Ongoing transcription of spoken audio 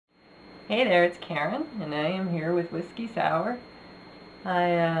Hey there, it's Karen, and I am here with Whiskey Sour.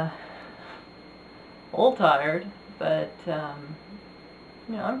 I, old tired, but,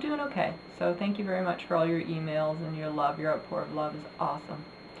 I'm doing okay. So thank you very much for all your emails and your love. Your outpour of love is awesome.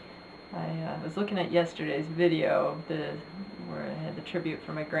 I was looking at yesterday's video where I had the tribute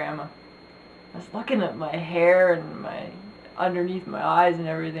for my grandma. I was looking at my hair and underneath my eyes and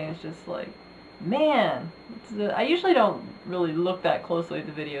everything. It's just like, man, I usually don't really look that closely at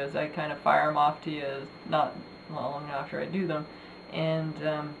the videos. I kind of fire them off to you not long after I do them. And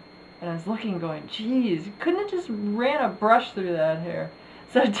I was looking going, geez, couldn't have just ran a brush through that hair.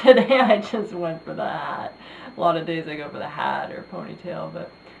 So today I just went for the hat. A lot of days I go for the hat or ponytail, but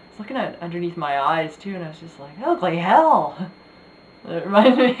I was looking at underneath my eyes too, and I was just like, I look like hell. It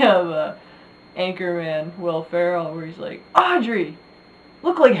reminds me of Anchorman Will Ferrell, where he's like, Audrey,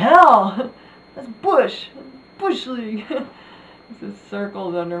 look like hell. That's bush league. Just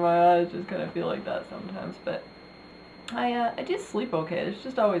circles under my eyes, just kind of feel like that sometimes. But I do sleep okay. There's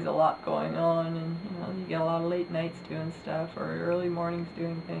just always a lot going on, and you get a lot of late nights doing stuff, or early mornings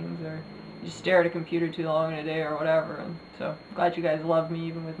doing things, or you just stare at a computer too long in a day, or whatever. And so I'm glad you guys love me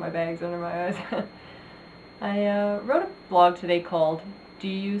even with my bags under my eyes. I wrote a blog today called "Do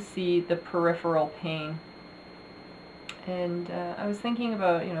You See the Peripheral Pain?" And I was thinking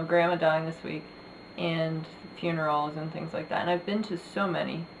about, Grandma dying this week, and funerals and things like that. And I've been to so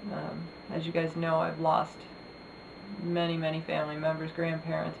many. As you guys know, I've lost many, many family members,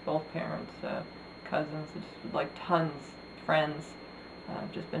 grandparents, both parents, cousins, just like tons, friends.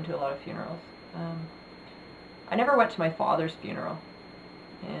 I've just been to a lot of funerals. I never went to my father's funeral,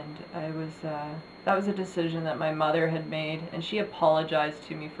 and that was a decision that my mother had made, and she apologized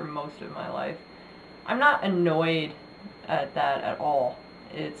to me for most of my life. I'm not annoyed at that at all.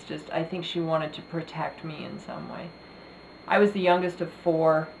 It's just, I think she wanted to protect me in some way. I was the youngest of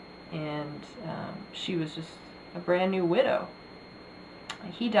 4, and she was just a brand new widow.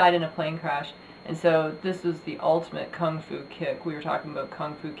 He died in a plane crash, and so this was the ultimate kung fu kick. We were talking about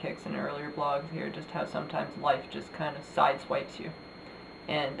kung fu kicks in earlier blogs here, just how sometimes life just kind of sideswipes you.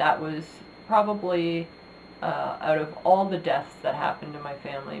 And that was probably, out of all the deaths that happened in my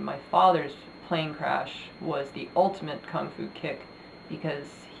family, my father's plane crash was the ultimate kung fu kick, because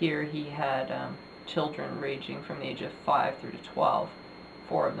here he had children ranging from the age of 5 through to 12,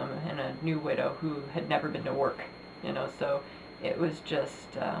 4 of them, and a new widow who had never been to work, so it was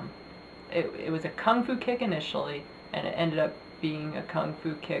just, it was a kung fu kick initially, and it ended up being a kung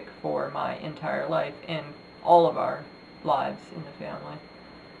fu kick for my entire life and all of our lives in the family.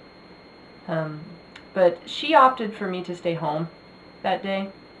 But she opted for me to stay home that day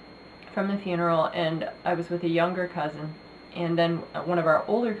from the funeral, and I was with a younger cousin, and then one of our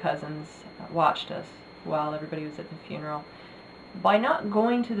older cousins watched us while everybody was at the funeral. By not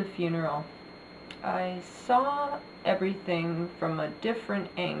going to the funeral, I saw everything from a different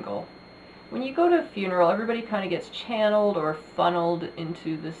angle. When you go to a funeral, everybody kind of gets channeled or funneled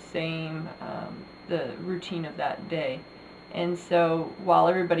into the same, the routine of that day. And so while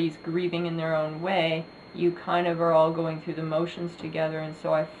everybody's grieving in their own way, you kind of are all going through the motions together. And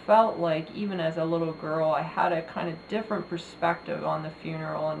so I felt like, even as a little girl, I had a kind of different perspective on the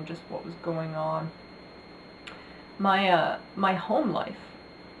funeral and just what was going on. My home life,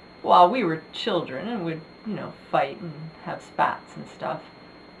 while we were children and would, fight and have spats and stuff,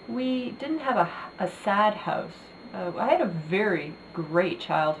 we didn't have a sad house. I had a very great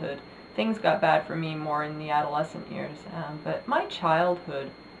childhood. Things got bad for me more in the adolescent years, but my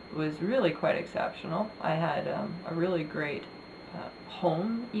childhood was really quite exceptional. I had a really great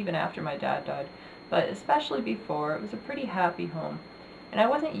home, even after my dad died, but especially before, it was a pretty happy home. And I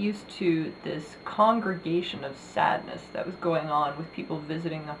wasn't used to this congregation of sadness that was going on with people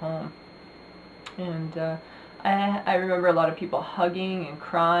visiting the home. And I remember a lot of people hugging and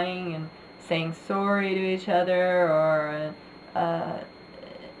crying and saying sorry to each other, or or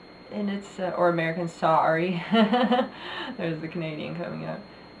American sorry. There's the Canadian coming out.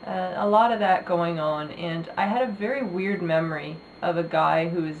 A lot of that going on, and I had a very weird memory of a guy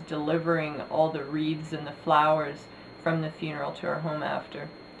who was delivering all the wreaths and the flowers from the funeral to our home after,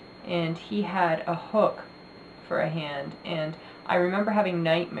 and he had a hook for a hand, and I remember having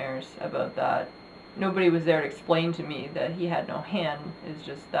nightmares about that. Nobody was there to explain to me that he had no hand. It's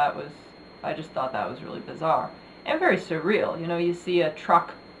just, I just thought that was really bizarre and very surreal. You see a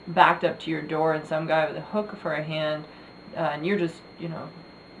truck backed up to your door and some guy with a hook for a hand, and you're just,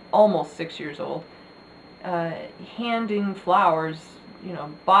 almost 6 years old, handing flowers,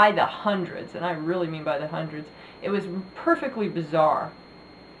 by the hundreds, and I really mean by the hundreds. It was perfectly bizarre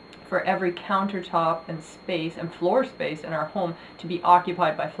for every countertop and space and floor space in our home to be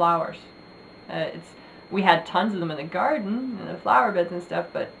occupied by flowers. We had tons of them in the garden, and the flower beds and stuff,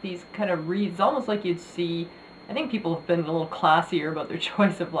 but these kind of wreaths, almost like you'd see, I think people have been a little classier about their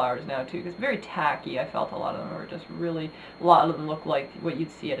choice of flowers now too, because very tacky. I felt a lot of them were just really, a lot of them look like what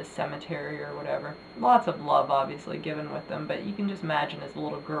you'd see at a cemetery or whatever. Lots of love obviously given with them, but you can just imagine as a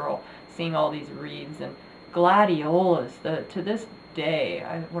little girl seeing all these wreaths and gladiolas. To this day,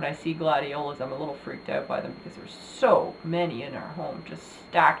 when I see gladiolas, I'm a little freaked out by them because there's so many in our home, just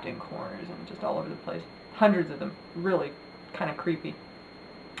stacked in corners and just all over the place. Hundreds of them, really kind of creepy.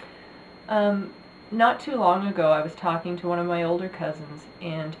 Not too long ago, I was talking to one of my older cousins,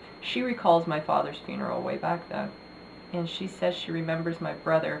 and she recalls my father's funeral way back then. And she says she remembers my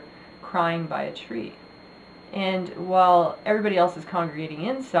brother crying by a tree. And while everybody else is congregating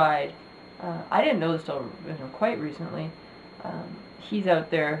inside, I didn't know this till quite recently, he's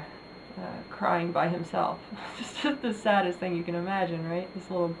out there crying by himself. Just the saddest thing you can imagine, right? This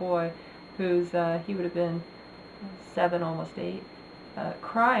little boy who's, he would have been 7, almost 8,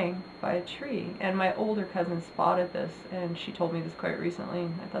 crying by a tree. And my older cousin spotted this, and she told me this quite recently.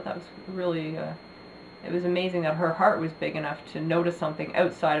 I thought that was really, it was amazing that her heart was big enough to notice something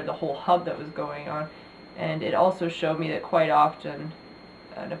outside of the whole hub that was going on. And it also showed me that quite often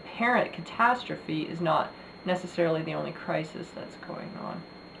an apparent catastrophe is not necessarily the only crisis that's going on.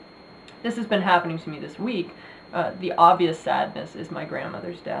 This has been happening to me this week. The obvious sadness is my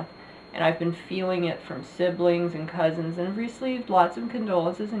grandmother's death, and I've been feeling it from siblings and cousins, and I've received lots of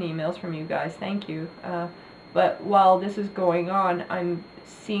condolences and emails from you guys. Thank you. But while this is going on, I'm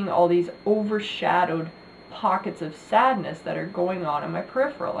seeing all these overshadowed pockets of sadness that are going on in my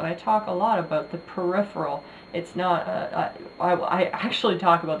peripheral, and I talk a lot about the peripheral. It's not, I actually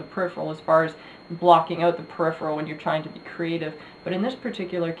talk about the peripheral as far as blocking out the peripheral when you're trying to be creative, but in this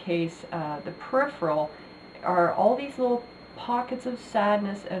particular case, the peripheral are all these little pockets of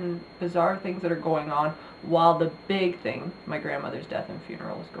sadness and bizarre things that are going on while the big thing, my grandmother's death and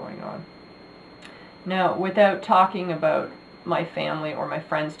funeral, is going on. Now, without talking about my family or my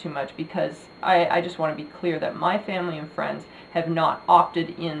friends too much, because I just want to be clear that my family and friends have not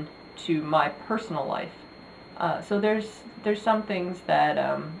opted in to my personal life. So there's some things that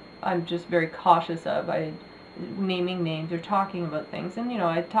I'm just very cautious of. Naming names or talking about things, and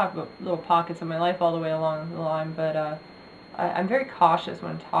I talk about little pockets of my life all the way along the line, but I'm very cautious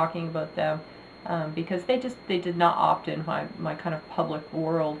when talking about them because they did not opt in my kind of public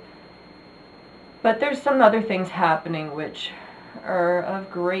world. But there's some other things happening which are of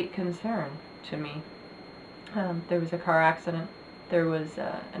great concern to me. There was a car accident, there was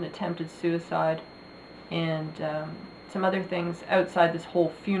an attempted suicide, and some other things outside this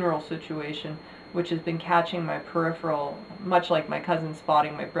whole funeral situation, which has been catching my peripheral, much like my cousin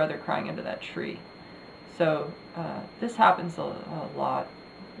spotting my brother crying under that tree. So this happens a lot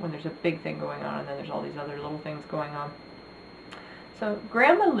when there's a big thing going on, and then there's all these other little things going on. So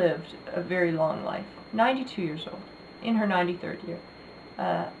Grandma lived a very long life, 92 years old, in her 93rd year.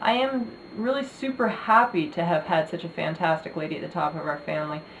 I am really super happy to have had such a fantastic lady at the top of our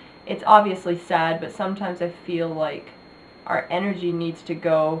family. It's obviously sad, but sometimes I feel like our energy needs to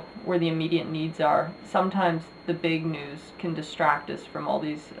go where the immediate needs are. Sometimes the big news can distract us from all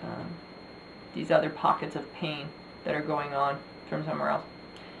these other pockets of pain that are going on from somewhere else.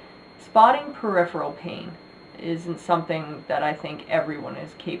 Spotting peripheral pain isn't something that I think everyone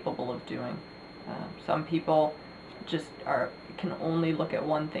is capable of doing. Some people just can only look at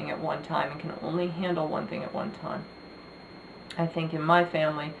one thing at one time and can only handle one thing at one time. I think in my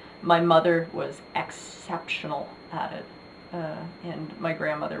family, my mother was exceptional at it, and my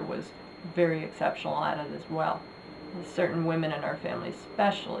grandmother was very exceptional at it as well. Certain women in our family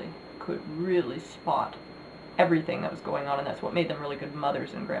especially could really spot everything that was going on, and that's what made them really good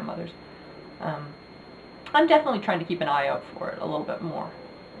mothers and grandmothers. I'm definitely trying to keep an eye out for it a little bit more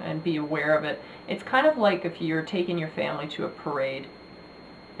and be aware of it. It's kind of like if you're taking your family to a parade,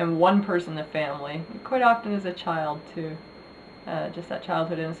 and one person in the family, quite often as a child too, just that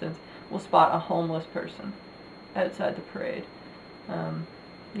childhood innocence, will spot a homeless person outside the parade.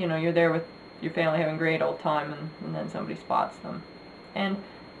 You're there with your family having a great old time, and then somebody spots them. And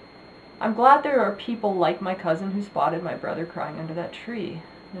I'm glad there are people like my cousin who spotted my brother crying under that tree.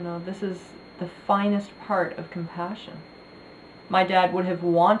 This is the finest part of compassion. My dad would have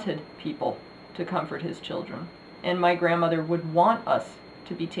wanted people to comfort his children, and my grandmother would want us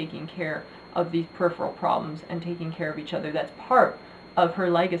to be taking care of these peripheral problems and taking care of each other. That's part of her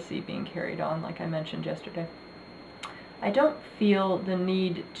legacy being carried on, like I mentioned yesterday. I don't feel the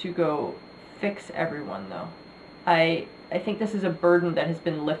need to go fix everyone, though. I I think this is a burden that has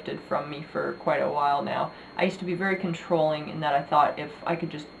been lifted from me for quite a while now. I used to be very controlling in that I thought if I could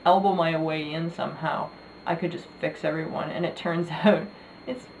just elbow my way in somehow, I could just fix everyone. And it turns out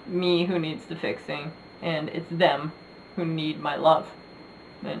it's me who needs the fixing, and it's them who need my love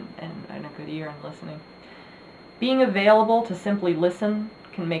and a good ear and listening. Being available to simply listen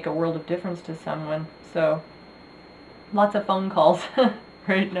can make a world of difference to someone. So lots of phone calls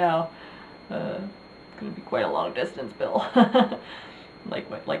right now. It's going to be quite a long distance, Bill.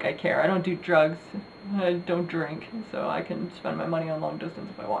 like I care. I don't do drugs. I don't drink, so I can spend my money on long distance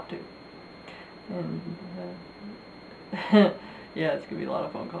if I want to. And yeah, it's going to be a lot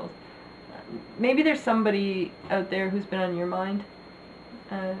of phone calls. Maybe there's somebody out there who's been on your mind.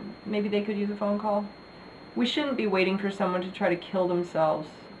 Maybe they could use a phone call. We shouldn't be waiting for someone to try to kill themselves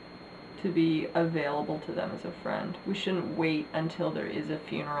to be available to them as a friend. We shouldn't wait until there is a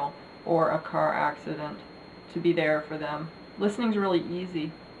funeral or a car accident to be there for them. Listening's really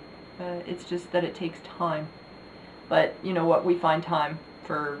easy. It's just that it takes time. But you know what? We find time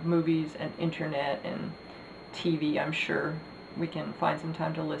for movies and internet and TV, I'm sure. We can find some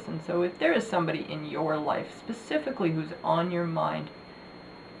time to listen. So if there is somebody in your life specifically who's on your mind,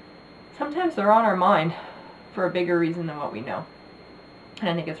 sometimes they're on our mind for a bigger reason than what we know. And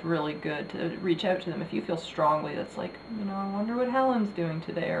I think it's really good to reach out to them if you feel strongly that's like, you know, I wonder what Helen's doing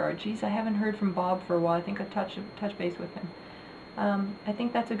today, or geez, I haven't heard from Bob for a while, I think I'd touch base with him. I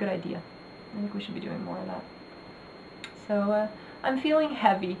think that's a good idea. I think we should be doing more of that. So I'm feeling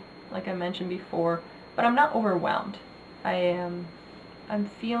heavy, like I mentioned before, but I'm not overwhelmed. I'm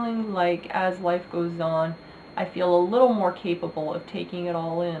feeling like as life goes on, I feel a little more capable of taking it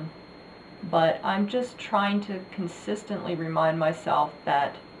all in. But I'm just trying to consistently remind myself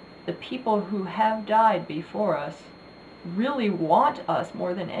that the people who have died before us really want us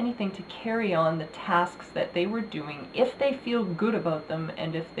more than anything to carry on the tasks that they were doing if they feel good about them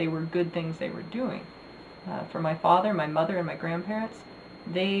and if they were good things they were doing. For my father, my mother, and my grandparents,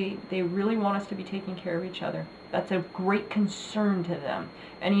 they really want us to be taking care of each other. That's a great concern to them.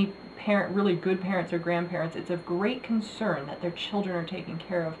 Any parent, really good parents or grandparents, it's a great concern that their children are taken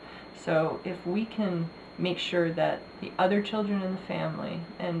care of. So if we can make sure that the other children in the family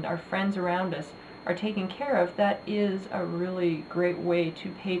and our friends around us are taken care of, that is a really great way to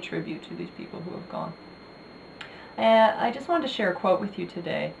pay tribute to these people who have gone. I just wanted to share a quote with you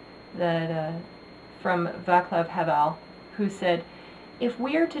today that from Václav Havel, who said, "If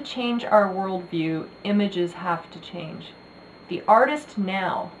we are to change our worldview, images have to change. The artist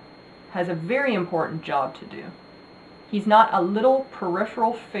now has a very important job to do. He's not a little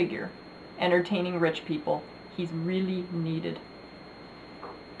peripheral figure entertaining rich people. He's really needed."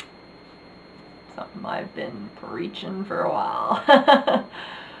 Something I've been preaching for a while.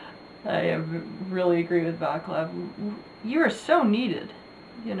 I really agree with Václav. You are so needed.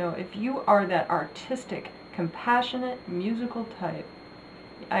 You know, if you are that artistic, compassionate, musical type,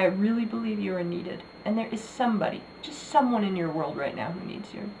 I really believe you are needed. And there is somebody, just someone in your world right now who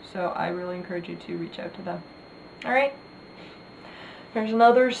needs you. So I really encourage you to reach out to them. All right? There's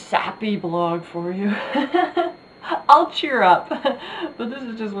another sappy blog for you. I'll cheer up. But this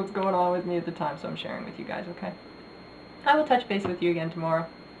is just what's going on with me at the time, so I'm sharing with you guys, okay? I will touch base with you again tomorrow.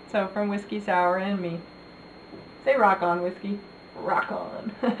 So from Whiskey Sour and me, say rock on, Whiskey. Rock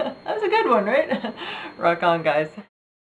on. That was a good one, right? Rock on, guys.